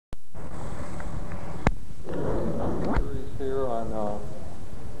on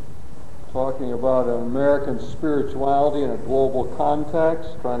talking about American spirituality in a global context,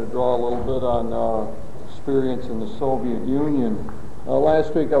 trying to draw a little bit on experience in the Soviet Union.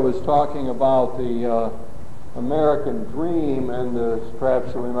 Last week I was talking about the American dream and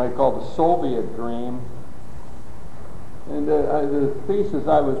perhaps what we might call the Soviet dream. And the thesis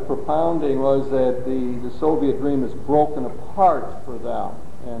I was propounding was that the Soviet dream is broken apart for them,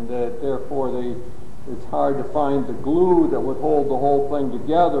 and that therefore it's hard to find the glue that would hold the whole thing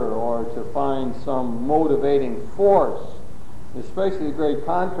together, or to find some motivating force, especially the great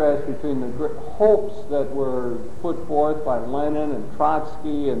contrast between the great hopes that were put forth by Lenin and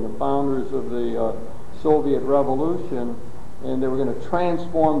Trotsky and the founders of the Soviet Revolution, and they were going to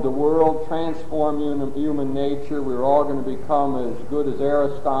transform the world, transform human nature. We were all going to become as good as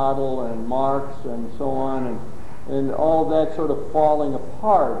Aristotle and Marx and so on, and all that sort of falling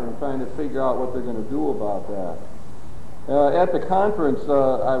apart and trying to figure out what they're going to do about that. At the conference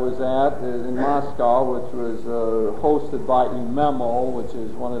I was at in Moscow, which was hosted by IMEMO, which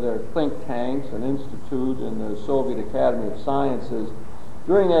is one of their think tanks, an institute in the Soviet Academy of Sciences,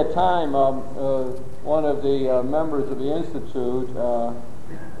 during that time, one of the members of the institute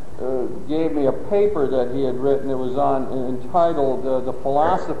gave me a paper that he had written. It was entitled The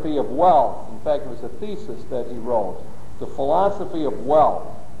Philosophy of Wealth. In fact, it was a thesis that he wrote, The Philosophy of Wealth.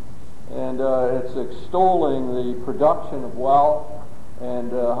 And it's extolling the production of wealth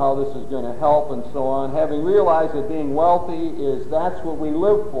and how this is going to help and so on. Having realized that being wealthy that's what we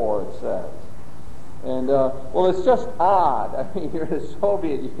live for, it says. And, well, it's just odd. I mean, you're in the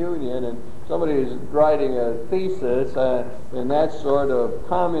Soviet Union and somebody is writing a thesis in that sort of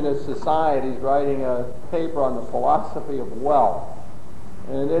communist society, is writing a paper on the philosophy of wealth.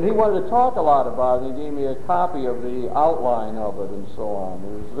 And he wanted to talk a lot about it. He gave me a copy of the outline of it and so on. He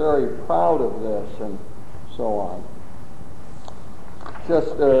was very proud of this and so on.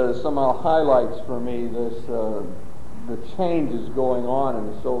 Just somehow highlights for me this the changes going on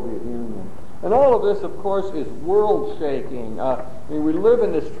in the Soviet Union. And all of this, of course, is world-shaking. I mean, we live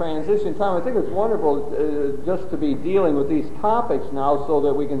in this transition time. I think it's wonderful just to be dealing with these topics now so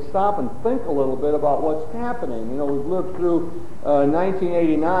that we can stop and think a little bit about what's happening. You know, we've lived through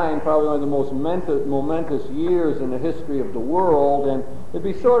 1989, probably one of the most momentous years in the history of the world, and it'd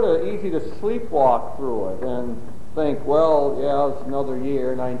be sort of easy to sleepwalk through it and think, well, yeah, it's another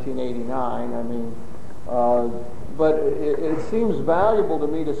year, 1989. I mean, but it seems valuable to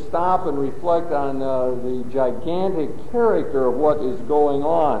me to stop and reflect on the gigantic character of what is going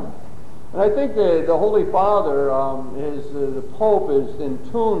on. And I think the Holy Father, the Pope, is in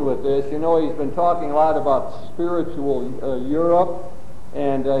tune with this. You know, he's been talking a lot about spiritual Europe,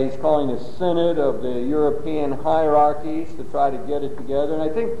 and he's calling a synod of the European hierarchies to try to get it together. And I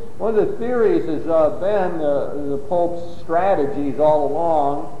think one of the theories has been the Pope's strategies all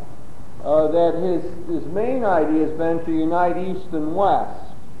along, that his main idea has been to unite East and West.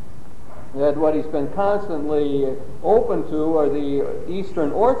 That what he's been constantly open to are the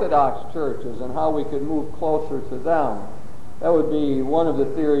Eastern Orthodox churches and how we could move closer to them. That would be one of the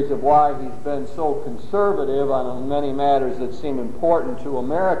theories of why he's been so conservative on many matters that seem important to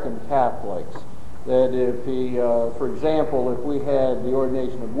American Catholics. That if he, for example, if we had the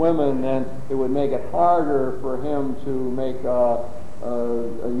ordination of women, then it would make it harder for him to make a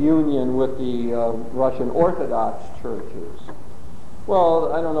union with the Russian Orthodox churches.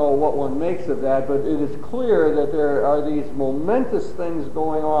 Well, I don't know what one makes of that, but it is clear that there are these momentous things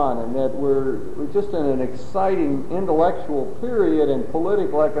going on, and that we're just in an exciting intellectual period and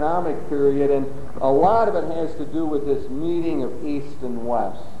political economic period, and a lot of it has to do with this meeting of East and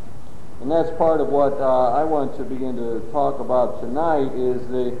West. And that's part of what I want to begin to talk about tonight, is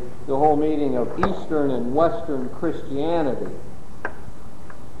the whole meeting of Eastern and Western Christianity.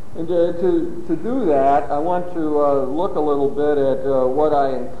 And to do that, I want to look a little bit at what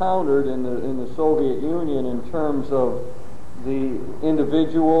I encountered in the Soviet Union in terms of the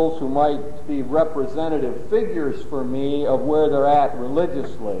individuals who might be representative figures for me of where they're at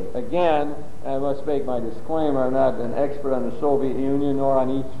religiously. Again, I must make my disclaimer, I'm not an expert on the Soviet Union nor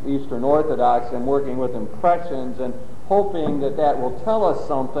on Eastern Orthodox. I'm working with impressions and hoping that will tell us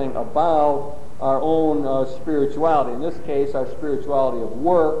something about our own spirituality. In this case, our spirituality of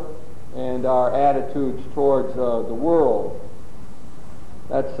work and our attitudes towards the world.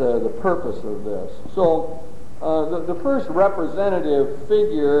 That's the purpose of this. So the first representative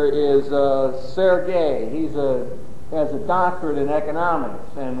figure is Sergei. He has a doctorate in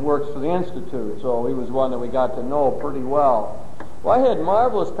economics and works for the Institute, so he was one that we got to know pretty well. Well, I had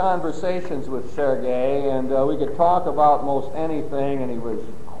marvelous conversations with Sergei, and we could talk about most anything, and he was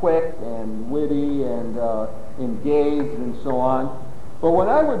quick and witty and engaged and so on. But when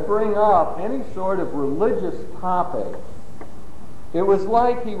I would bring up any sort of religious topic, it was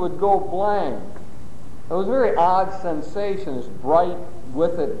like he would go blank. It was a very odd sensation. This bright,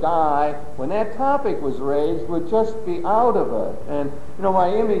 with it guy, when that topic was raised, would just be out of it. And, my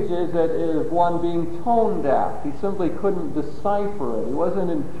image is that of one being tone deaf. He simply couldn't decipher it. He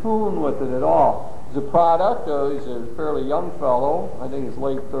wasn't in tune with it at all. He's a product, he's a fairly young fellow, I think his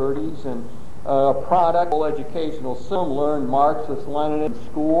late 30s, and a product of educational system, learned Marxist Lenin in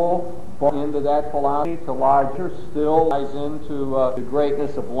school, bought into that philosophy to larger, still ties into the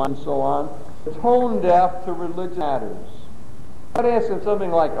greatness of Lenin and so on. Tone deaf to religious matters. I'd ask him something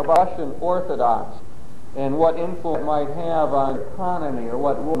like about Russian Orthodox and what influence it might have on the economy or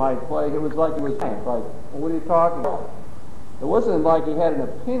what role it might play. It was like he was like, what are you talking about? It wasn't like he had an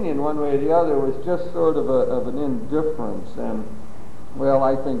opinion one way or the other. It was just sort of an indifference. And, well,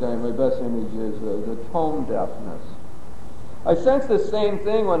 I think my best image is the tone deafness. I sensed the same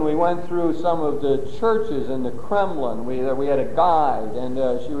thing when we went through some of the churches in the Kremlin. We had a guide, and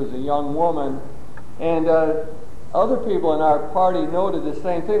she was a young woman, and other people in our party noted the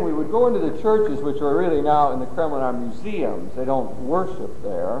same thing. We would go into the churches, which are really now in the Kremlin are museums. They don't worship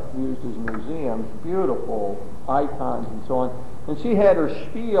there, used as museums, beautiful icons and so on. And she had her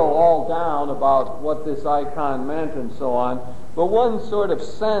spiel all down about what this icon meant and so on. But one sort of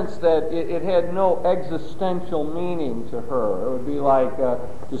sense that it had no existential meaning to her. It would be like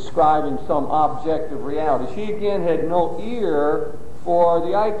describing some objective reality. She, again, had no ear for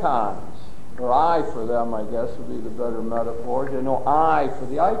the icons, or eye for them, I guess, would be the better metaphor. She had no eye for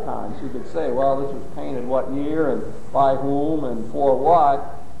the icons. She could say, well, this was painted what year and by whom and for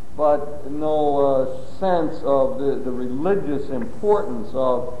what, but no sense of the religious importance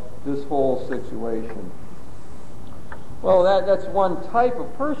of this whole situation. Well, that's one type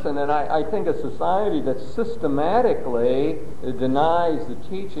of person, and I think a society that systematically denies the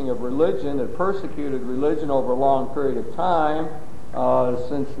teaching of religion, that persecuted religion over a long period of time,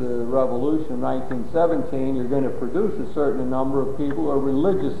 since the revolution of 1917, you're going to produce a certain number of people who are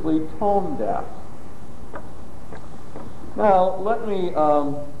religiously tone deaf. Now,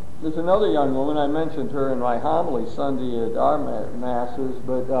 there's another young woman, I mentioned her in my homily Sunday at our masses,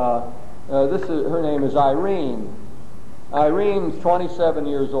 but her name is Irene. Irene's 27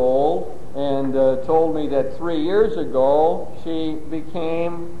 years old and told me that 3 years ago she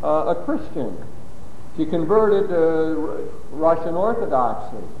became a Christian. She converted to Russian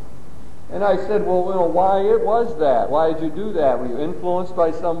Orthodoxy. And I said, well, why was that? Why did you do that? Were you influenced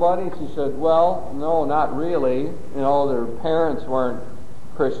by somebody? She said, well, no, not really. Their parents weren't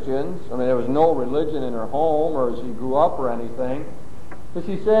Christians. I mean, there was no religion in her home or as she grew up or anything. But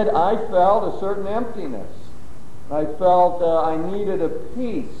she said, I felt a certain emptiness. I felt I needed a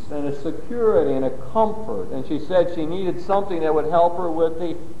peace and a security and a comfort. And she said she needed something that would help her with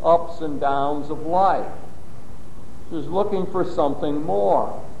the ups and downs of life. She was looking for something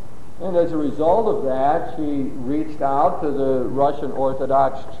more. And as a result of that, she reached out to the Russian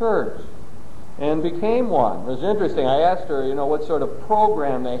Orthodox Church and became one. It was interesting. I asked her, what sort of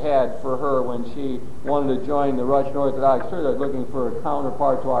program they had for her when she wanted to join the Russian Orthodox Church. I was looking for a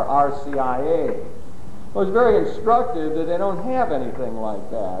counterpart to our RCIA. It was very instructive that they don't have anything like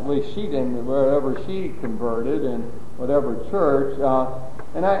that. At least she didn't, wherever she converted in whatever church.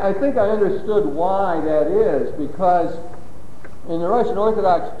 And I think I understood why that is, because in the Russian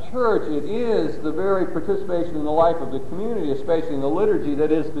Orthodox Church, it is the very participation in the life of the community, especially in the liturgy,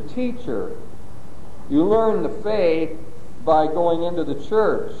 that is the teacher. You learn the faith by going into the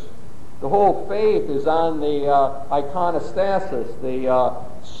church. The whole faith is on the iconostasis, the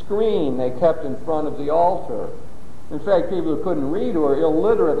screen they kept in front of the altar. In fact, people who couldn't read or were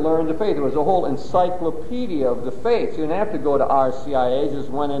illiterate learned the faith. There was a whole encyclopedia of the faith. You didn't have to go to RCIA, you just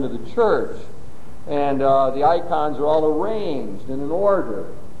went into the church. And the icons are all arranged in an order.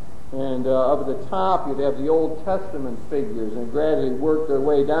 And up at the top, you'd have the Old Testament figures, and gradually worked their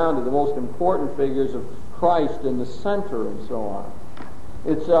way down to the most important figures of Christ in the center and so on.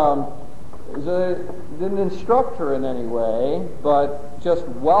 Didn't instruct her in any way, but just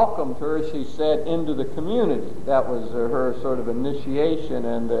welcomed her, as she said, into the community. That was her sort of initiation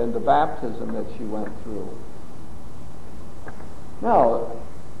and the baptism that she went through. Now,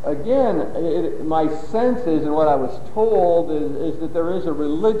 again, my sense is, and what I was told, is that there is a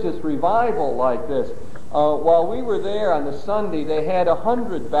religious revival like this. While we were there on the Sunday, they had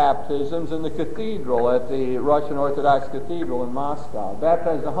 100 baptisms in the cathedral at the Russian Orthodox Cathedral in Moscow.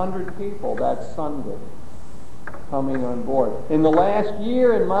 Baptized 100 people that Sunday coming on board. In the last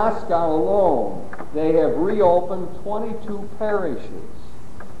year in Moscow alone, they have reopened 22 parishes.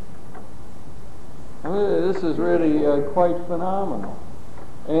 This is really quite phenomenal.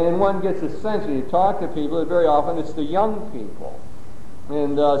 And one gets a sense when you talk to people that very often it's the young people.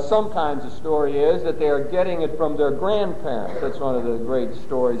 And sometimes the story is that they are getting it from their grandparents. That's one of the great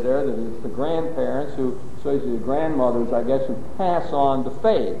stories there, that it's the grandparents who, especially the grandmothers, I guess, who pass on the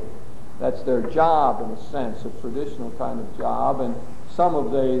faith. That's their job, in a sense, a traditional kind of job. And some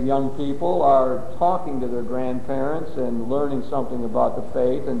of the young people are talking to their grandparents and learning something about the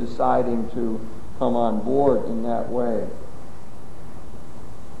faith and deciding to come on board in that way.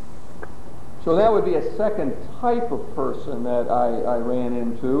 So that would be a second type of person that I ran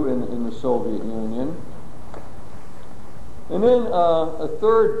into in the Soviet Union. And then a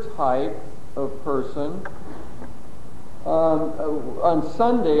third type of person. On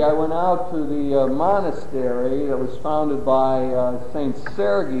Sunday, I went out to the monastery that was founded by St.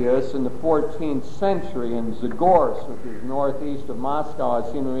 Sergius in the 14th century in Zagorsk, which is northeast of Moscow.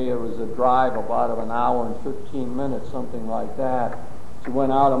 It seemed to me it was a drive about an hour and 15 minutes, something like that. So we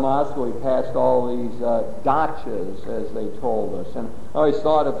went out of Moscow, we passed all these dachas, as they told us. And I always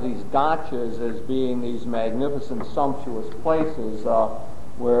thought of these dachas as being these magnificent, sumptuous places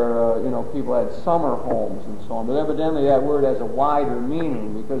where people had summer homes and so on. But evidently that word has a wider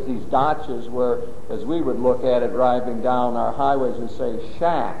meaning, because these dachas were, as we would look at it driving down our highways, would say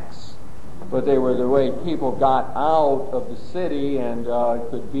shacks. But they were the way people got out of the city and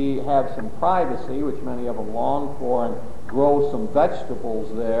could have some privacy, which many of them longed for, and grow some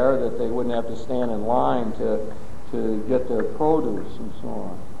vegetables there that they wouldn't have to stand in line to get their produce and so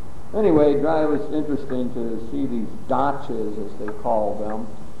on. Anyway, it was interesting to see these dachas, as they call them.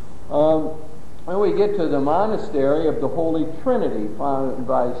 When we get to the monastery of the Holy Trinity, founded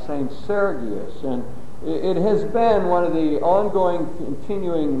by St. Sergius, and it has been one of the ongoing,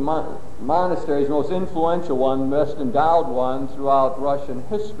 continuing monasteries, most influential one, best endowed one throughout Russian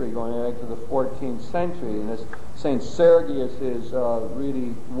history, going back to the 14th century. And this St. Sergius is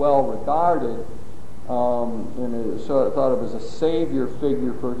really well regarded, and sort of thought of as a savior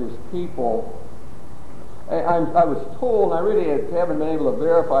figure for his people. I was told, and I really haven't been able to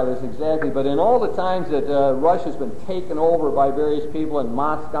verify this exactly, but in all the times that Russia's been taken over by various people and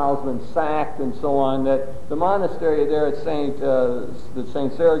Moscow's been sacked and so on, that the monastery there at that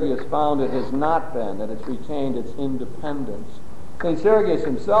St. Sergius founded has not been, that it's retained its independence. St. Sergius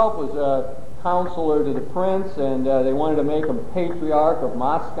himself was a counselor to the prince, and they wanted to make him patriarch of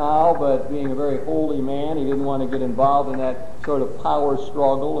Moscow, but being a very holy man, he didn't want to get involved in that sort of power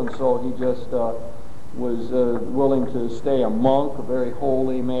struggle, and so he just was willing to stay a monk, a very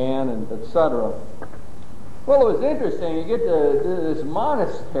holy man, and etc. Well, it was interesting. You get to this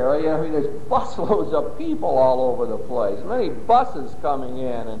monastery, I mean, there's busloads of people all over the place, many buses coming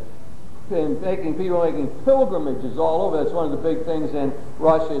in, and people making pilgrimages all over. That's one of the big things in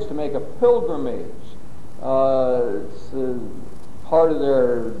Russia, is to make a pilgrimage. It's part of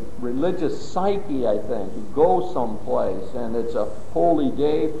their religious psyche, I think. You go someplace, and it's a holy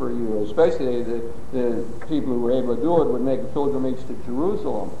day for you. Especially the people who were able to do it would make a pilgrimage to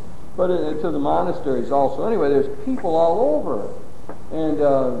Jerusalem, but to the monasteries also. Anyway, there's people all over, and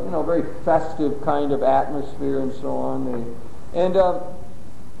very festive kind of atmosphere and so on.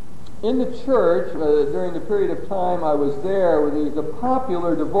 In the church, during the period of time I was there, the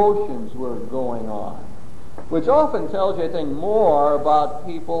popular devotions were going on, which often tells you, I think, more about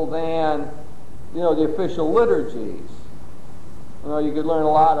people than, the official liturgies. You could learn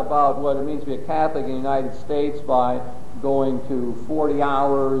a lot about what it means to be a Catholic in the United States by going to 40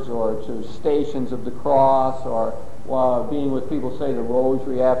 hours or to Stations of the Cross, or being with people, say, the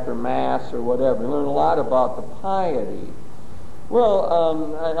Rosary after Mass or whatever. You learn a lot about the piety. Well,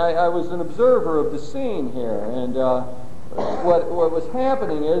 I was an observer of the scene here, and what was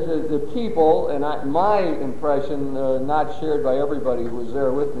happening is the people, and my impression, not shared by everybody who was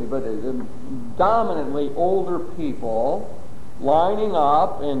there with me, but dominantly older people lining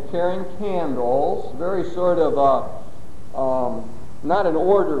up and carrying candles, very sort of not an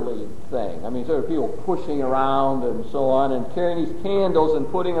orderly thing. I mean, sort of people pushing around and so on, and carrying these candles and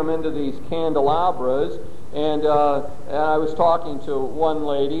putting them into these candelabras. And I was talking to one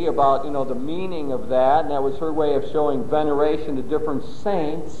lady about, the meaning of that, and that was her way of showing veneration to different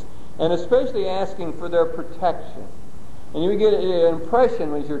saints, and especially asking for their protection. And you get an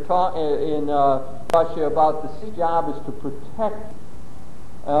impression when you're talking in Russia about the job is to protect.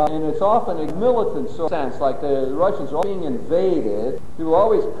 And it's often a militant sort of sense, like the Russians are being invaded, people are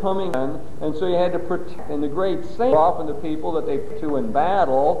always coming in, and so you had to protect. And the great saints were often the people that they put to in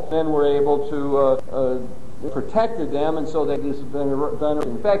battle, then were able to protected them, and so they just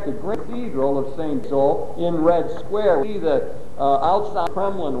in fact, the great cathedral of St. Soul in Red Square, we see that outside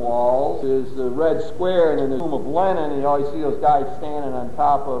Kremlin walls is the Red Square, and then the tomb of Lenin, and you always see those guys standing on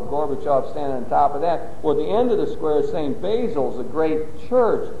top of, Gorbachev standing on top of that. Well, at the end of the square is St. Basil's, a great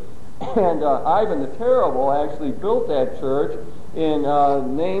church. And Ivan the Terrible actually built that church in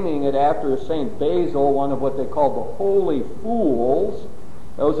naming it after St. Basil, one of what they call the Holy Fools.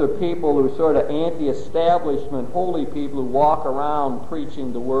 Those are people who are sort of anti-establishment, holy people who walk around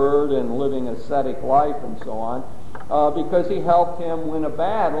preaching the Word and living ascetic life and so on, because he helped him win a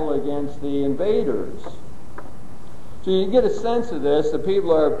battle against the invaders. So you get a sense of this. The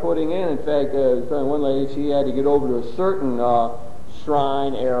people are putting in fact, one lady, she had to get over to a certain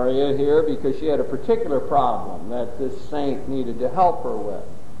shrine area here because she had a particular problem that this saint needed to help her with.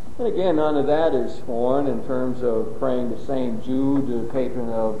 And again, none of that is foreign in terms of praying to St. Jude, the patron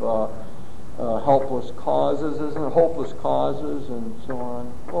of helpless causes, isn't it? Hopeless causes and so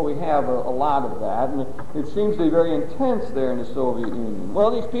on. Well, we have a lot of that, and it seems to be very intense there in the Soviet Union. Well,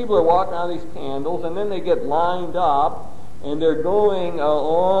 these people are walking around these candles, and then they get lined up, and they're going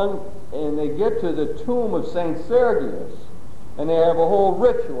on, and they get to the tomb of St. Sergius, and they have a whole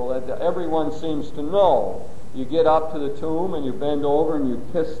ritual that everyone seems to know. You get up to the tomb and you bend over and you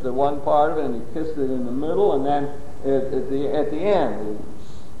kiss the one part of it and you kiss it in the middle, and then at the end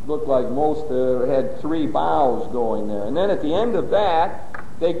it looked like most had 3 bows going there. And then at the end of that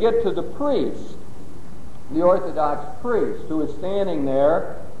they get to the priest, the Orthodox priest, who is standing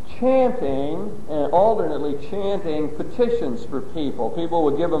there chanting and alternately chanting petitions for people. People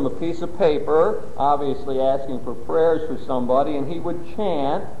would give him a piece of paper, obviously asking for prayers for somebody, and he would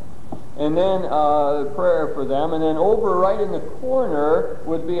chant, and then prayer for them, and then over right in the corner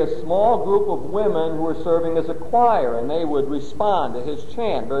would be a small group of women who were serving as a choir, and they would respond to his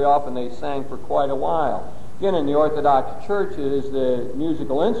chant. Very often they sang for quite a while. Again, in the Orthodox churches, the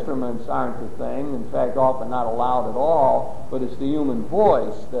musical instruments aren't the thing, in fact often not allowed at all, but it's the human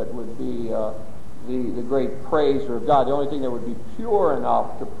voice that would be the great praiser of God, the only thing that would be pure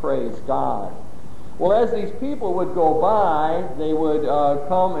enough to praise God. Well, as these people would go by, they would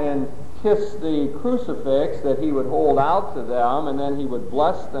come and kiss the crucifix that he would hold out to them, and then he would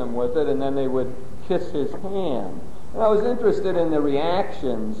bless them with it, and then they would kiss his hand. And I was interested in the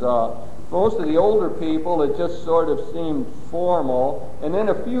reactions. Most of the older people, it just sort of seemed formal, and then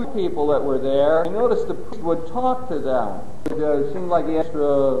a few people that were there, I noticed the priest would talk to them. It seemed like he asked a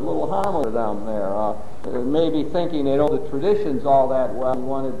little homily to them there, maybe thinking they know the traditions all that well. He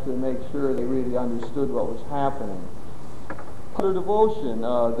wanted to make sure they really understood what was happening. Their devotion,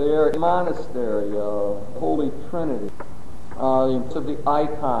 their monastery, Holy Trinity, of the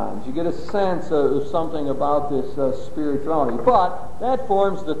icons. You get a sense of something about this spirituality. But that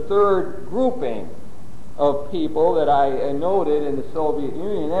forms the third grouping of people that I noted in the Soviet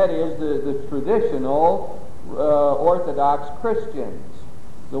Union. That is the traditional Orthodox Christians,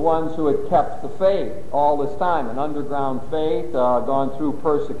 the ones who had kept the faith all this time, an underground faith, gone through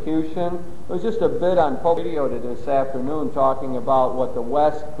persecution. There was just a bit on public radio this afternoon talking about what the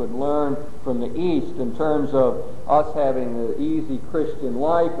West could learn from the East in terms of us having an easy Christian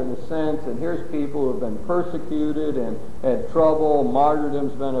life in a sense, and here's people who have been persecuted and had trouble,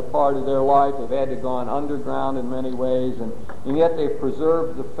 martyrdom's been a part of their life, they've had to go on underground in many ways, and yet they've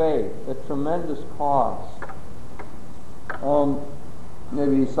preserved the faith at tremendous cost.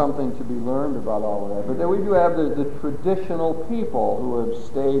 Maybe something to be learned about all of that. But then we do have the traditional people who have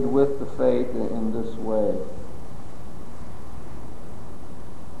stayed with the faith in this way.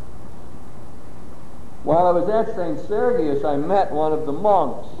 While I was at St. Sergius, I met one of the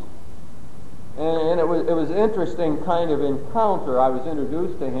monks. And it was an interesting kind of encounter. I was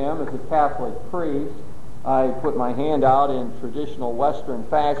introduced to him as a Catholic priest. I put my hand out in traditional Western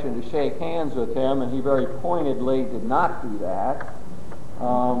fashion to shake hands with him, and he very pointedly did not do that.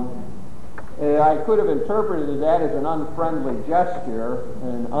 I could have interpreted that as an unfriendly gesture,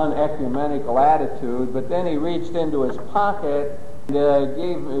 an unecumenical attitude, but then he reached into his pocket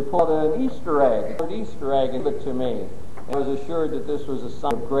and pulled an Easter egg, and gave it to me. And I was assured that this was a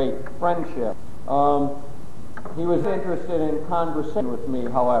sign of great friendship. He was interested in conversation with me,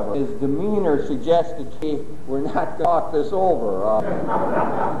 however. His demeanor suggested he were not going to talk this over,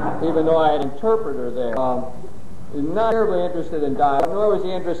 even though I had an interpreter there. Not terribly interested in dialogue, nor was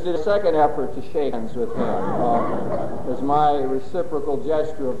he interested in a second effort to shake hands with him as my reciprocal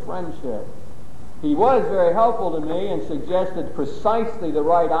gesture of friendship. He was very helpful to me and suggested precisely the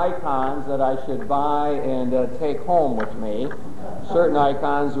right icons that I should buy and take home with me. Certain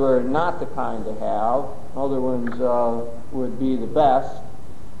icons were not the kind to have. Other ones would be the best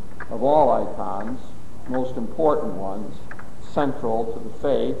of all icons, most important ones. central to the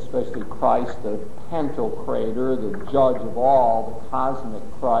faith, especially Christ, the Pantocrator, the judge of all, the cosmic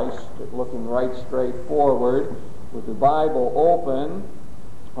Christ, looking right straight forward with the Bible open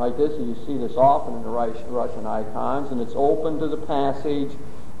like this. And you see this often in the Russian icons, and it's open to the passage,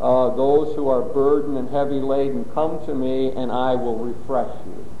 those who are burdened and heavy laden, come to me and I will refresh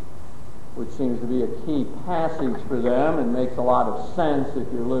you, which seems to be a key passage for them and makes a lot of sense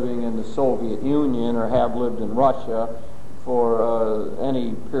if you're living in the Soviet Union or have lived in Russia for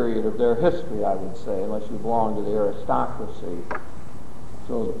any period of their history, I would say, unless you belong to the aristocracy.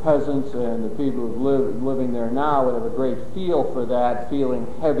 So the peasants and the people who living there now would have a great feel for that, feeling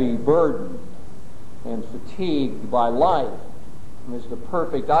heavy burdened and fatigued by life. And it's the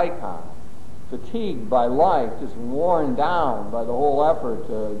perfect icon. Fatigued by life, just worn down by the whole effort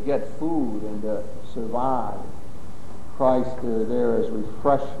to get food and to survive. Christ there as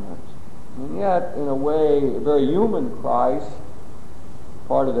refreshment. And yet, in a way, a very human Christ,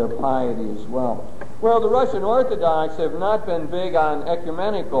 part of their piety as well. Well, the Russian Orthodox have not been big on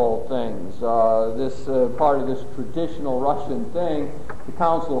ecumenical things. This part of this traditional Russian thing, the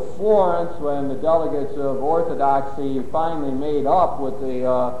Council of Florence, when the delegates of Orthodoxy finally made up with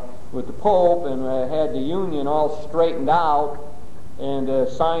the Pope and had the union all straightened out and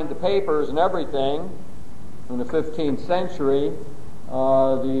signed the papers and everything in the 15th century,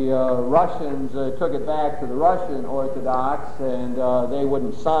 the Russians took it back to the Russian Orthodox, and they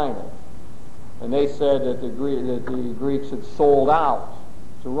wouldn't sign it. And they said that the Greeks had sold out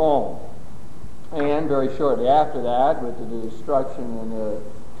to Rome. And very shortly after that, with the destruction and the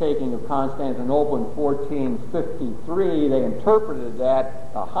taking of Constantinople in 1453, they interpreted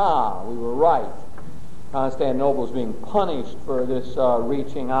that, aha, we were right. Constantinople was being punished for this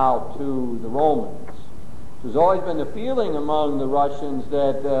reaching out to the Romans. There's always been the feeling among the Russians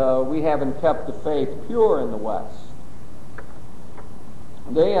that we haven't kept the faith pure in the West.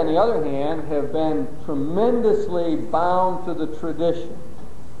 They, on the other hand, have been tremendously bound to the tradition.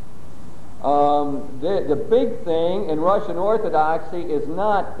 The big thing in Russian Orthodoxy is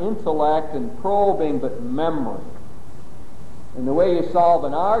not intellect and probing, but memory. And the way you solve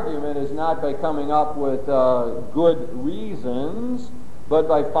an argument is not by coming up with good reasons, but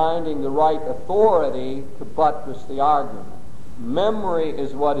by finding the right authority to buttress the argument. Memory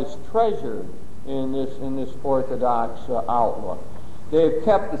is what is treasured in this Orthodox outlook. They've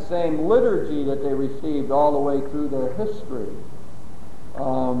kept the same liturgy that they received all the way through their history.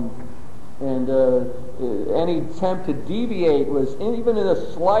 Any attempt to deviate was, even in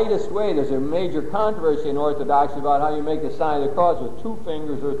the slightest way, there's a major controversy in Orthodoxy about how you make the sign of the cross with 2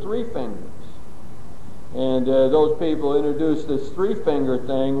 fingers or 3 fingers. And those people introduced this 3-finger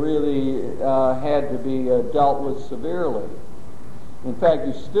thing really had to be dealt with severely. In fact,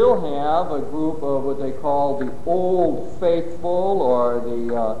 you still have a group of what they call the Old Faithful, or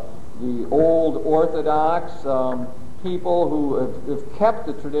the Old Orthodox, people who have kept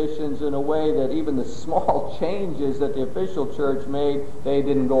the traditions in a way that even the small changes that the official church made, they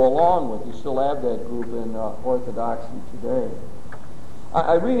didn't go along with. You still have that group in Orthodoxy today.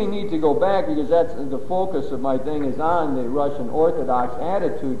 I really need to go back, because that's the focus of my thing is on the Russian Orthodox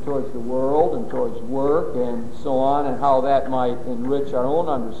attitude towards the world and towards work and so on, and how that might enrich our own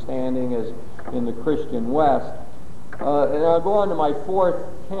understanding as in the Christian West. And I'll go on to my 4th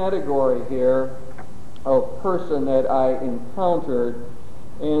category here of person that I encountered,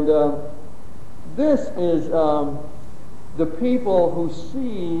 and this is the people who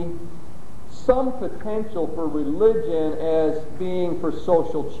see some potential for religion as being for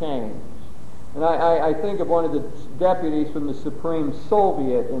social change. And I think of one of the deputies from the Supreme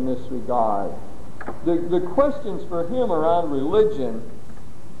Soviet in this regard. The questions for him around religion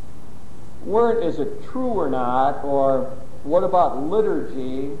weren't, is it true or not, or what about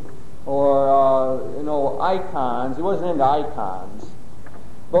liturgy, or icons. He wasn't into icons.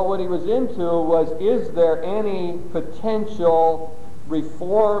 But what he was into was, is there any potential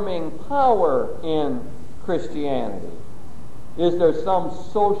reforming power in Christianity? Is there some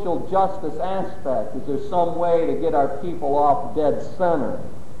social justice aspect? Is there some way to get our people off dead center?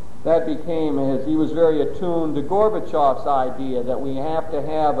 That became he was very attuned to Gorbachev's idea that we have to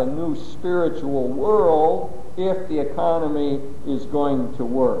have a new spiritual world if the economy is going to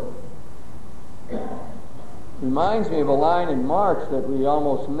work. Reminds me of a line in Marx that we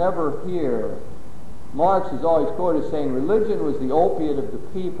almost never hear. Marx is always quoted saying religion was the opiate of the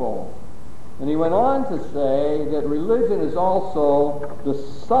people. And he went on to say that religion is also the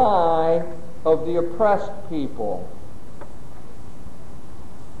sigh of the oppressed people.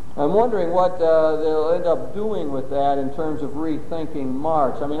 I'm wondering what they'll end up doing with that in terms of rethinking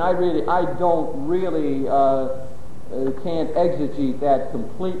Marx. I mean, I don't really can't exegete that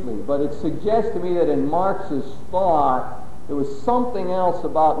completely, but it suggests to me that in Marx's thought there was something else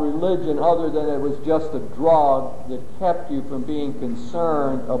about religion other than it was just a drug that kept you from being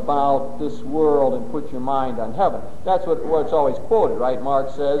concerned about this world and put your mind on heaven. That's what's always quoted, right?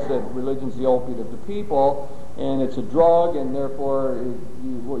 Marx says that religion's the opiate of the people, and it's a drug, and therefore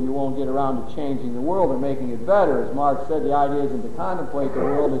you won't get around to changing the world and making it better. As Marx said, the idea isn't to contemplate the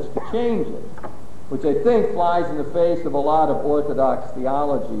world, it's to change it, which I think flies in the face of a lot of orthodox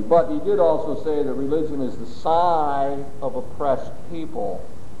theology. But he did also say that religion is the sigh of oppressed people.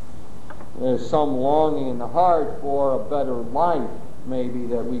 There's some longing in the heart for a better life, maybe,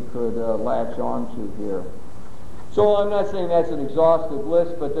 that we could latch onto here. So I'm not saying that's an exhaustive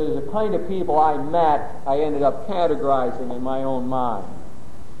list, but there's a kind of people I met, I ended up categorizing in my own mind.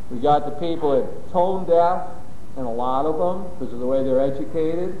 We got the people that are tone deaf, and a lot of them, because of the way they're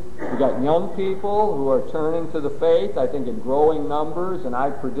educated. We got young people who are turning to the faith, I think in growing numbers, and I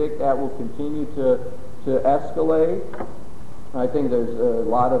predict that will continue to escalate. I think there's a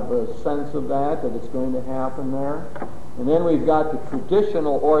lot of sense of that it's going to happen there. And then we've got the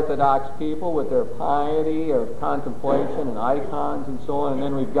traditional Orthodox people with their piety of contemplation and icons and so on. And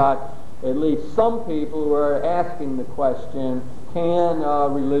then we've got at least some people who are asking the question, can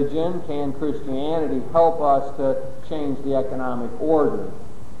religion, can Christianity help us to change the economic order?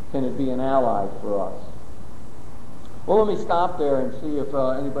 Can it be an ally for us? Well, let me stop there and see if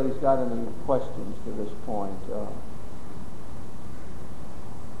anybody's got any questions to this point.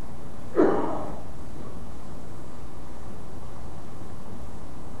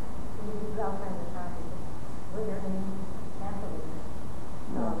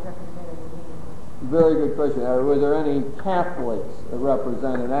 Very good question. Were there any Catholics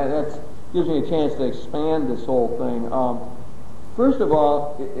represented? That gives me a chance to expand this whole thing. First of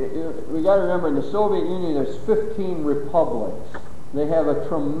all, we got to remember in the Soviet Union there's 15 republics. They have a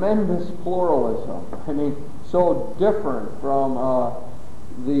tremendous pluralism. I mean, so different from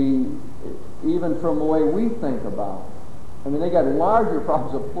even from the way we think about it. I mean, they got larger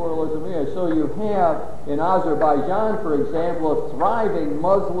problems of pluralism here. So you have in Azerbaijan, for example, a thriving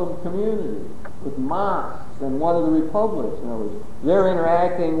Muslim community with mosques and one of the republics. In other words, they're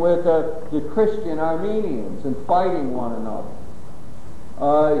interacting with the Christian Armenians and fighting one another.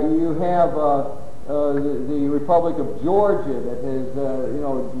 You have the Republic of Georgia that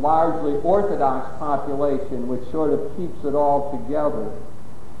has largely Orthodox population, which sort of keeps it all together.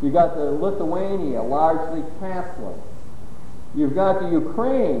 You got the Lithuania, largely Catholic. You've got the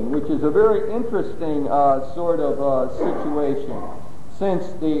Ukraine, which is a very interesting sort of situation, since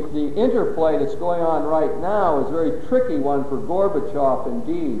the interplay that's going on right now is a very tricky one for Gorbachev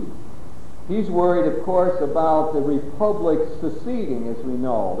indeed. He's worried, of course, about the republic seceding, as we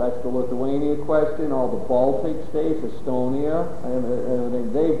know. That's the Lithuania question, all the Baltic states, Estonia.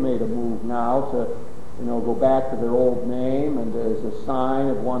 They've made a move now to go back to their old name, and as a sign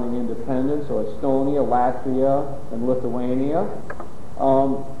of wanting independence. So Estonia, Latvia, and Lithuania.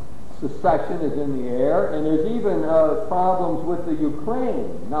 Secession is in the air, and there's even problems with the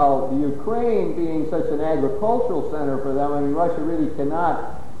Ukraine. Now, the Ukraine being such an agricultural center for them, I mean, Russia really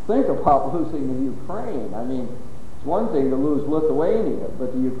cannot think about losing the Ukraine. I mean, it's one thing to lose Lithuania,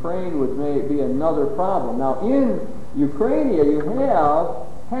 but the Ukraine would be another problem. Now, in Ukraine, you have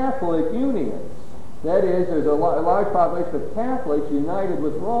Catholic unions. That is, there's a large population of Catholics united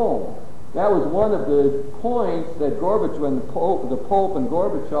with Rome. That was one of the points that Gorbachev, when the Pope and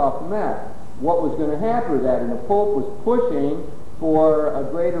Gorbachev met, what was going to happen to that. And the Pope was pushing for a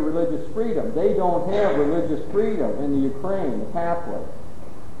greater religious freedom. They don't have religious freedom in the Ukraine, the Catholics.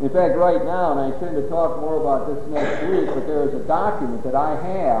 In fact, right now, and I intend to talk more about this next week, but there is a document that I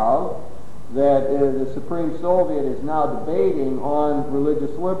have that the Supreme Soviet is now debating on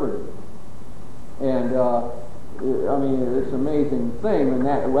religious liberty. And I mean, it's an amazing thing, and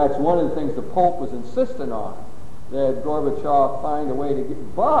that's one of the things the Pope was insisting on, that Gorbachev find a way to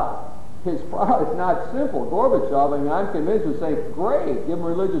get. But his problem is not simple. Gorbachev, I mean, I'm convinced, would say, great, give him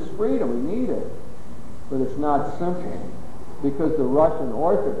religious freedom, we need it. But it's not simple, because the Russian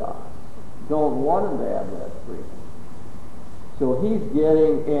Orthodox don't want him to have that freedom. So he's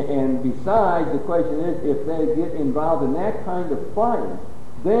getting, and besides, the question is, if they get involved in that kind of fight,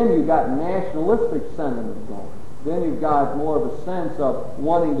 then you've got nationalistic sentiment going. Then you've got more of a sense of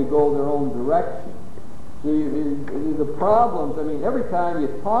wanting to go their own direction. So the problems, I mean, every time you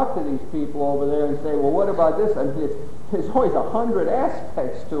talk to these people over there and say, well, what about this? I mean, there's always 100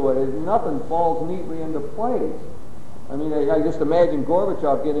 aspects to it. Nothing falls neatly into place. I mean, I just imagine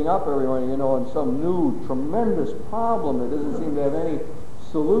Gorbachev getting up every morning, in some new, tremendous problem that doesn't seem to have any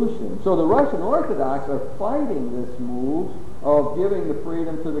solution. So the Russian Orthodox are fighting this move of giving the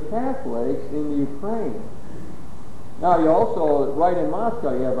freedom to the Catholics in the Ukraine. Now you also, right in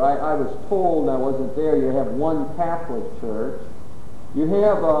Moscow, you have, I was told, I wasn't there, you have one Catholic church. You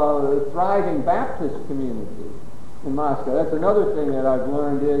have a thriving Baptist community in Moscow. That's another thing that I've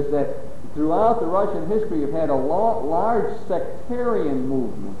learned, is that throughout the Russian history you've had a large sectarian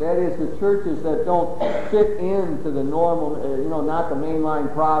movement. That is, the churches that don't fit into the normal, not the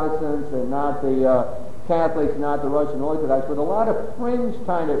mainline Protestants and not the Catholics, not the Russian Orthodox, but a lot of fringe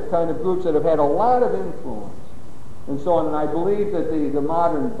kind of groups that have had a lot of influence. And so on, and I believe that the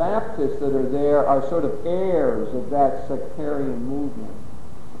modern Baptists that are there are sort of heirs of that sectarian movement.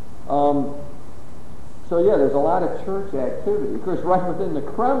 So yeah, there's a lot of church activity. Of course, right within the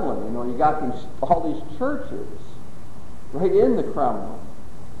Kremlin, you got all these churches right in the Kremlin.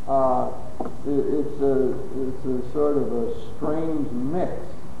 It's a sort of a strange mix.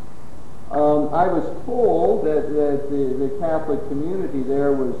 I was told that the Catholic community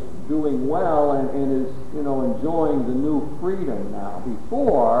there was doing well and is enjoying the new freedom now.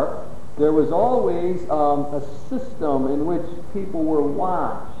 Before, there was always a system in which people were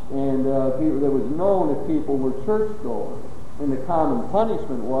watched, and there was known if people were churchgoers. And the common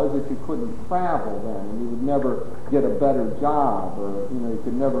punishment was that you couldn't travel then, and you would never get a better job, or you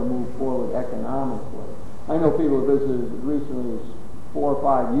could never move forward economically. I know people who visited recently, 4 or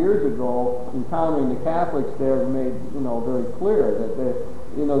 5 years ago, encountering the Catholics there, made very clear that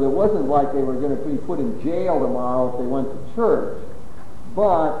it wasn't like they were going to be put in jail tomorrow if they went to church,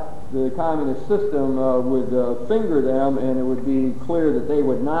 but the communist system would finger them, and it would be clear that they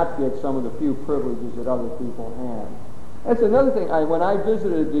would not get some of the few privileges that other people had. That's another thing. When I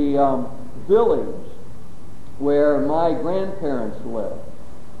visited the village where my grandparents lived,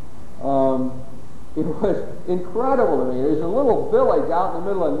 it was incredible to me. There's a little village out in the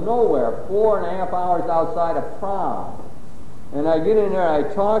middle of nowhere, 4.5 hours outside of Prague. And I get in there, I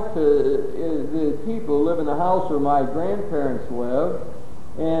talk to the people who live in the house where my grandparents lived,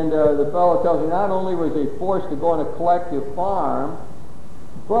 and the fellow tells me not only was he forced to go on a collective farm,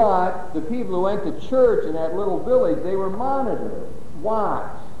 but the people who went to church in that little village, they were monitored,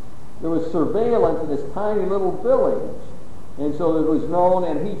 watched. There was surveillance in this tiny little village. And so it was known,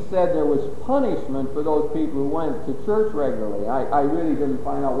 and he said there was punishment for those people who went to church regularly. I really didn't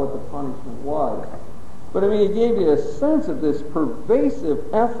find out what the punishment was. But I mean, it gave you a sense of this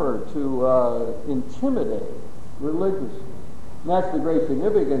pervasive effort to intimidate religiously. And that's the great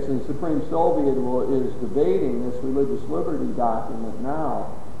significance, and the Supreme Soviet is debating this religious liberty document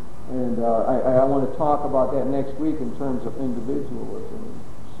now. And I want to talk about that next week in terms of individualism.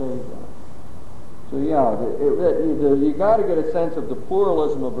 Say that. So yeah, you got to get a sense of the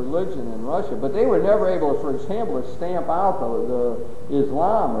pluralism of religion in Russia, but they were never able, for example, to stamp out the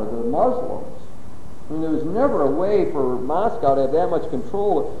Islam or the Muslims. I mean, there was never a way for Moscow to have that much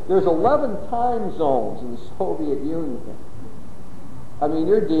control. There's 11 time zones in the Soviet Union. I mean,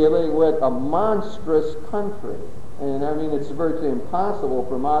 you're dealing with a monstrous country. And I mean, it's virtually impossible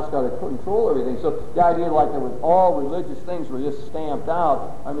for Moscow to control everything. So the idea like that was all religious things were just stamped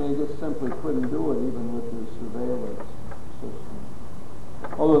out, I mean, they just simply couldn't do it even with the surveillance system.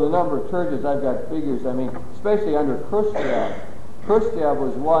 Although the number of churches, I've got figures, I mean, especially under Khrushchev. Khrushchev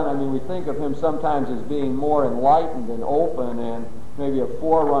was one, I mean, we think of him sometimes as being more enlightened and open and maybe a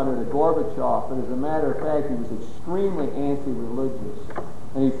forerunner to Gorbachev, but as a matter of fact, he was extremely anti-religious.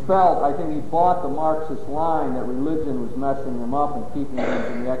 And he felt, I think he bought the Marxist line that religion was messing him up and keeping him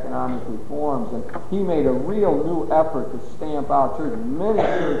from the economic reforms. And he made a real new effort to stamp out churches. Many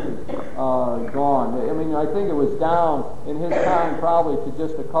churches gone. I mean, I think it was down in his time probably to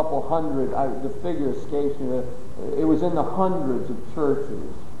just a couple hundred. The figure escapes me. It was in the hundreds of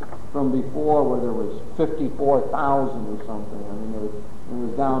churches from before where there was 54,000 or something. I mean, it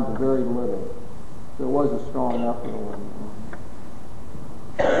was down to very little. So it was a strong effort on that.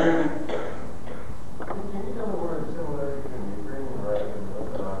 Can you tell me where the similarity between the Ukrainian right and the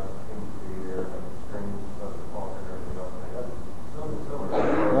Orthodox seems to be there, and the strings of the fault and everything else? They have something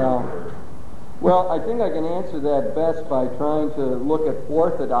similar. Well, I think I can answer that best by trying to look at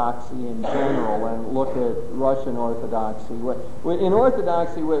orthodoxy in general and look at Russian orthodoxy. In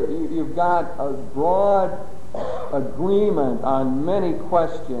orthodoxy, you've got a broad agreement on many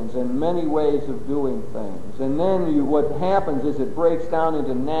questions and many ways of doing things. And then what happens is it breaks down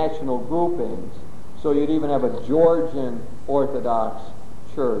into national groupings. So you'd even have a Georgian Orthodox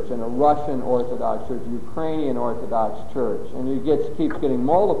Church and a Russian Orthodox Church, a Ukrainian Orthodox Church. And it keeps getting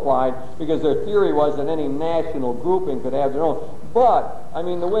multiplied because their theory was that any national grouping could have their own. But, I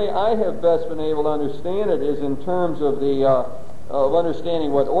mean, the way I have best been able to understand it is in terms of the of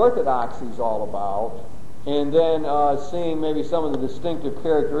understanding what orthodoxy is all about, and then seeing maybe some of the distinctive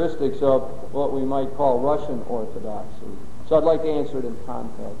characteristics of what we might call Russian Orthodoxy. So I'd like to answer it in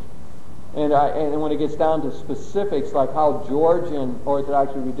context. And when it gets down to specifics, like how Georgian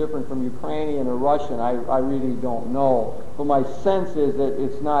Orthodoxy would be different from Ukrainian or Russian, I really don't know. But my sense is that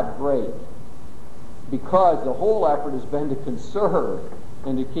it's not great, because the whole effort has been to conserve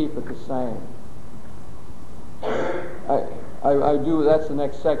and to keep it the same. I do. That's the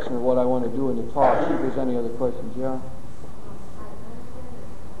next section of what I want to do in the talk. See if there's any other questions. Yeah.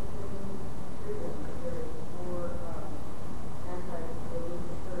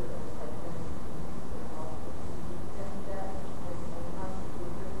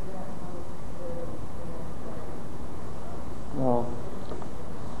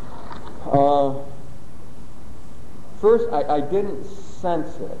 First, I didn't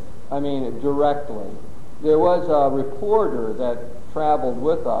sense it. I mean, directly. There was a reporter that traveled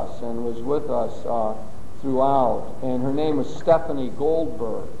with us and was with us throughout, and her name was Stephanie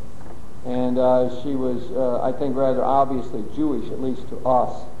Goldberg, and she was, I think, rather obviously Jewish, at least to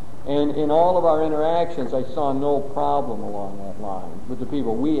us. And in all of our interactions, I saw no problem along that line with the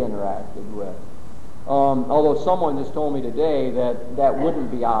people we interacted with. Although someone just told me today that that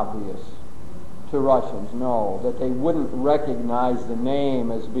wouldn't be obvious to Russians, no, that they wouldn't recognize the name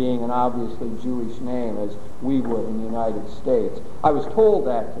as being an obviously Jewish name as we would in the United States. I was told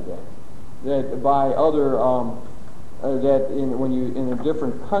that today, that by other, when you in a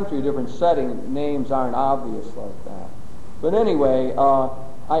different country, a different setting, names aren't obvious like that. But anyway,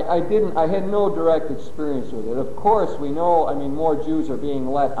 I had no direct experience with it. Of course, we know, I mean, more Jews are being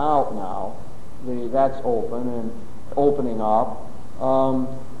let out now. That's open and opening up.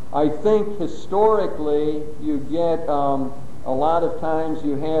 I think historically you get a lot of times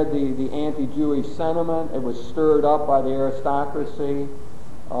you had the anti-Jewish sentiment. It was stirred up by the aristocracy,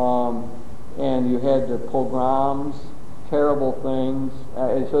 and you had the pogroms, terrible things.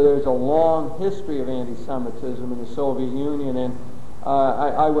 And so there's a long history of anti-Semitism in the Soviet Union, and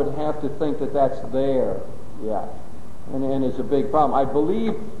I would have to think that that's there yet, and it's a big problem. I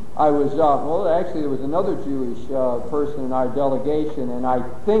believe I was, actually there was another Jewish person in our delegation, and I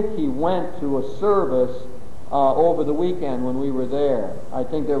think he went to a service over the weekend when we were there. I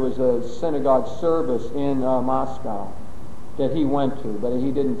think there was a synagogue service in Moscow that he went to, but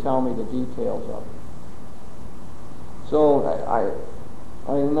he didn't tell me the details of it. So I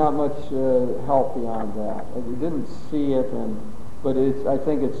not much help beyond that. I didn't see it, but I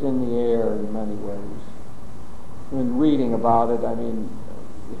think it's in the air in many ways. In reading about it, I mean,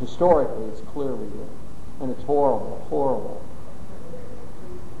 historically, it's clearly there, and it's horrible, horrible.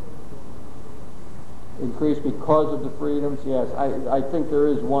 Increased because of the freedoms, yes. I think there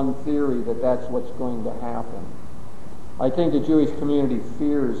is one theory that that's what's going to happen. I think the Jewish community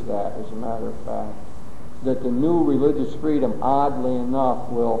fears that, as a matter of fact, that the new religious freedom, oddly enough,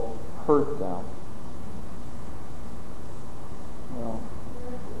 will hurt them.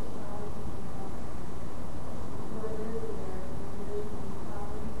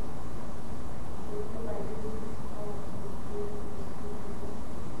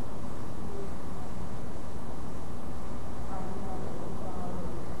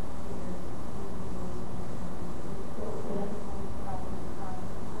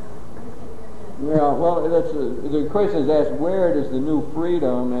 Well, the question is asked, where does the new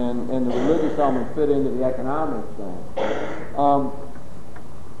freedom and the religious element fit into the economic thing?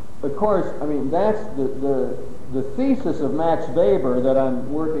 Of course, I mean, that's the thesis of Max Weber that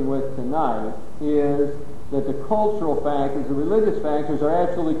I'm working with tonight, is that the cultural factors, the religious factors, are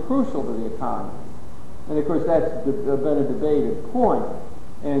absolutely crucial to the economy. And of course, that's been a debated point,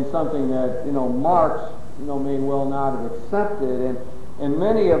 and something that, Marx, may well not have accepted, and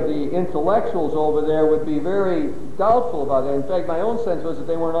many of the intellectuals over there would be very doubtful about that. In fact, my own sense was that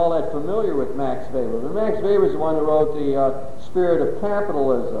they weren't all that familiar with Max Weber. But Max Weber is the one who wrote The Spirit of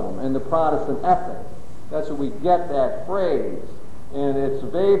Capitalism and the Protestant Ethic. That's where we get that phrase. And it's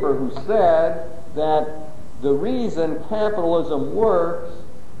Weber who said that the reason capitalism works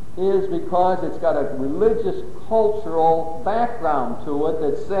is because it's got a religious, cultural background to it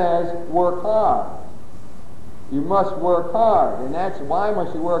that says, work hard. You must work hard. And that's why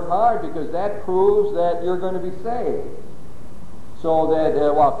must you work hard? Because that proves that you're going to be saved. So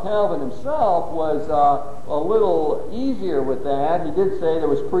that while Calvin himself was a little easier with that, he did say there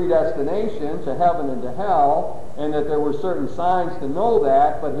was predestination to heaven and to hell, and that there were certain signs to know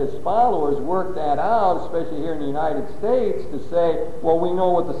that, but his followers worked that out, especially here in the United States, to say, well, we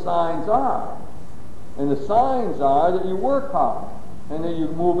know what the signs are. And the signs are that you work hard, and that you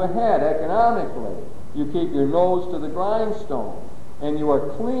move ahead economically. You keep your nose to the grindstone, and you are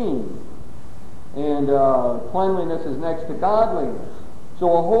clean. And cleanliness is next to godliness.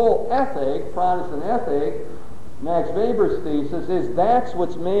 So a whole ethic, Protestant ethic, Max Weber's thesis is that's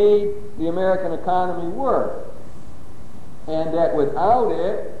what's made the American economy work. And that without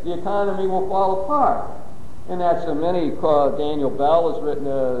it, the economy will fall apart. And that's Daniel Bell has written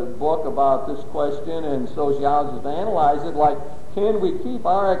a book about this question, and sociologists have analyzed it, like, can we keep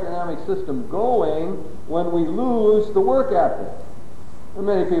our economic system going when we lose the work ethic? And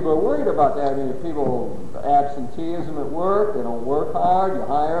many people are worried about that. I mean, if people, absenteeism at work, they don't work hard, you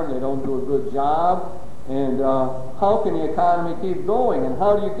hire them, they don't do a good job, and how can the economy keep going? And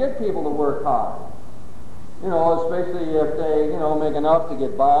how do you get people to work hard? You know, especially if they, make enough to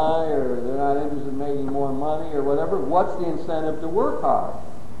get by, or they're not interested in making more money or whatever. What's the incentive to work hard?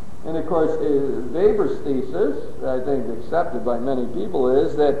 And of course, Weber's thesis, I think accepted by many people,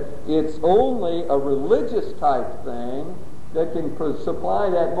 is that it's only a religious type thing that can supply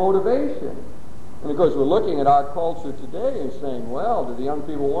that motivation. And of course, we're looking at our culture today and saying, well, do the young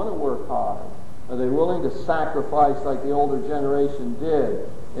people want to work hard? Are they willing to sacrifice like the older generation did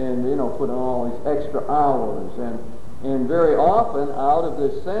and, put in all these extra hours? And very often, out of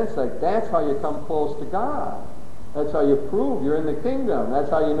this sense, like, that's how you come close to God. That's how you prove you're in the kingdom. That's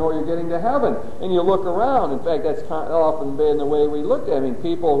how you know you're getting to heaven. And you look around. In fact, that's often been the way we looked at it. I mean,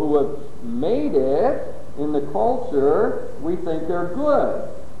 people who have made it in the culture, we think they're good.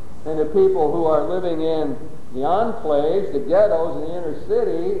 And the people who are living in the enclaves, the ghettos, in the inner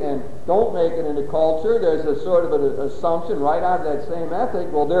city, and don't make it into culture, there's a sort of an assumption right out of that same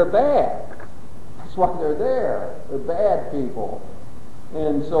ethic, well, they're bad. That's why they're there. They're bad people.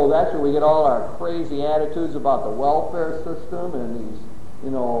 And so that's where we get all our crazy attitudes about the welfare system and these,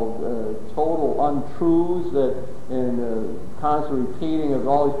 total untruths and constant repeating of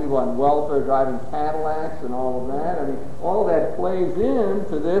all these people on welfare driving Cadillacs and all of that. I mean, all that plays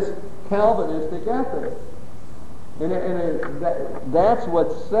into this Calvinistic ethic. And that's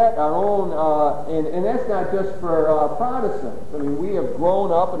what set our own, and that's not just for Protestants. I mean, we have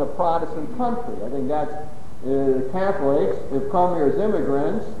grown up in a Protestant country. I think that's, Catholics have come here as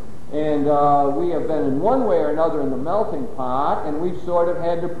immigrants, and we have been in one way or another in the melting pot, and we've sort of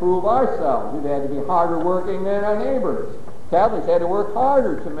had to prove ourselves. We've had to be harder working than our neighbors. Catholics had to work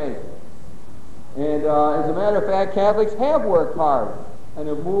harder to make it. And as a matter of fact, Catholics have worked hard and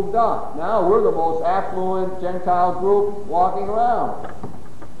have moved up. Now we're the most affluent Gentile group walking around.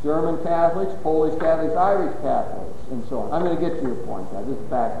 German Catholics, Polish Catholics, Irish Catholics, and so on. I'm going to get to your point, guys. This is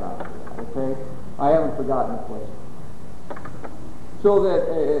background, okay? I haven't forgotten the question. So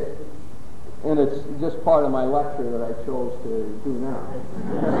that, and it's just part of my lecture that I chose to do now.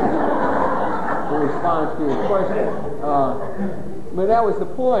 In response to your question. But that was the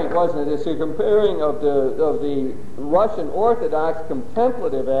point, wasn't it? It's a comparing of the Russian Orthodox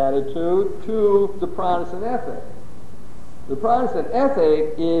contemplative attitude to the Protestant ethic. The Protestant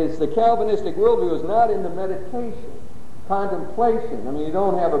ethic is, the Calvinistic worldview is not in the meditation, contemplation. I mean, you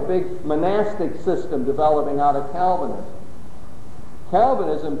don't have a big monastic system developing out of Calvinism.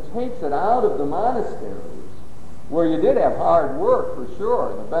 Calvinism takes it out of the monasteries, where you did have hard work, for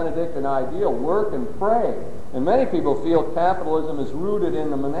sure. The Benedictine ideal, work and pray. And many people feel capitalism is rooted in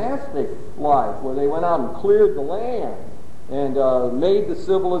the monastic life, where they went out and cleared the land and made the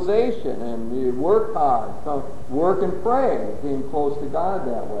civilization, and you work hard, work and pray, being close to God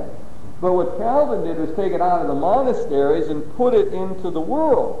that way. But what Calvin did was take it out of the monasteries and put it into the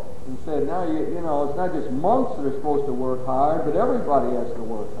world, and said, now it's not just monks that are supposed to work hard, but everybody has to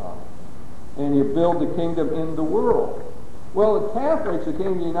work hard. And you build the kingdom in the world. Well, the Catholics who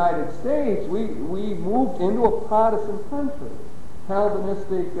came to the United States, we moved into a Protestant country.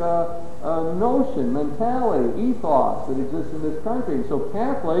 Calvinistic notion, mentality, ethos that exists in this country. And so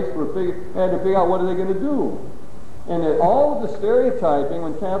Catholics had to figure out what are they going to do. And all of the stereotyping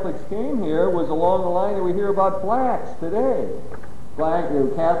when Catholics came here was along the line that we hear about blacks today.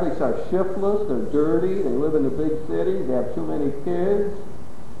 Catholics are shiftless, they're dirty, they live in the big cities, they have too many kids,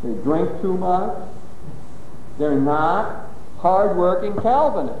 they drink too much. They're not hard-working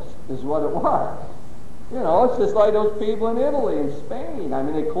Calvinists, is what it was. It's just like those people in Italy and Spain. I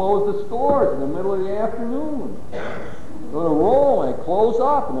mean, they close the stores in the middle of the afternoon. Go to Rome, they close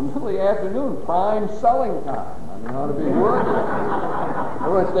up in the middle of the afternoon, prime selling time. I mean, how to be working.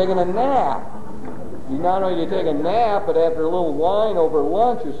 Everyone's taking a nap. You not only take a nap, but after a little wine over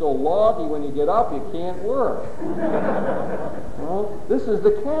lunch, you're so logy when you get up, you can't work. Well, this is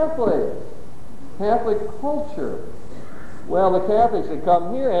the Catholic culture. Well, the Catholics that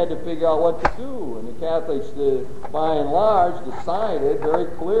come here had to figure out what to do, and the Catholics, by and large, decided very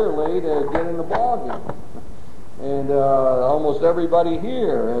clearly to get in the ballgame. And almost everybody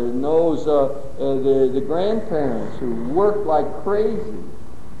here knows the grandparents who worked like crazy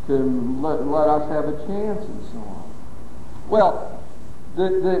to let us have a chance and so on. Well,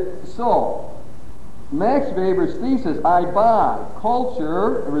 so Max Weber's thesis, I buy.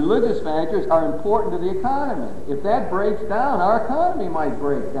 Culture, religious factors are important to the economy. If that breaks down, our economy might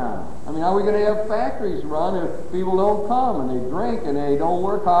break down. I mean, how are we going to have factories run if people don't come and they drink and they don't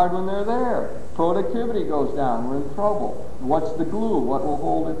work hard when they're there? Productivity goes down. We're in trouble. What's the glue? What will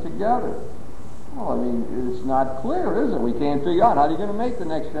hold it together? Well, I mean, it's not clear, is it? We can't figure out how are you going to make the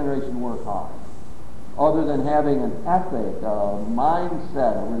next generation work hard, other than having an ethic, a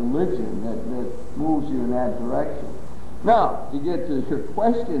mindset, a religion that moves you in that direction. Now, to get to your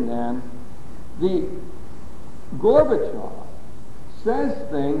question then, the Gorbachev says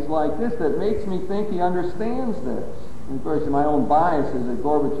things like this that makes me think he understands this. And of course, my own bias is that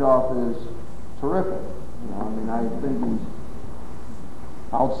Gorbachev is terrific. I mean, I think he's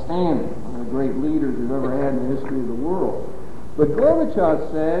outstanding, one of the great leaders we've ever had in the history of the world. But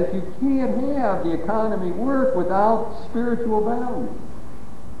Gorbachev says you can't have the economy work without spiritual value.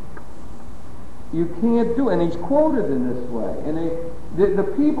 You can't do it. And he's quoted in this way. And the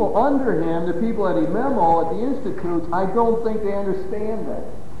people under him, the people at Imemo, at the institutes, I don't think they understand that.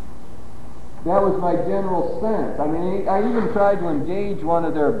 That was my general sense. I mean, I even tried to engage one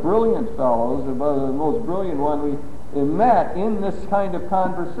of their brilliant fellows, the most brilliant one we met, in this kind of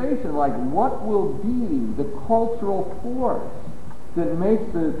conversation, like what will be the cultural force that makes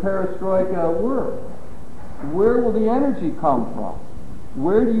the perestroika work? Where will the energy come from?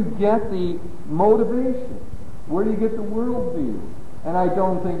 Where do you get the motivation? Where do you get the worldview? And I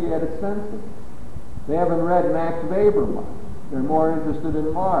don't think he had a sense of it. They haven't read Max Weber much. They're more interested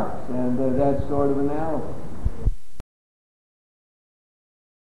in Marx and that sort of analysis.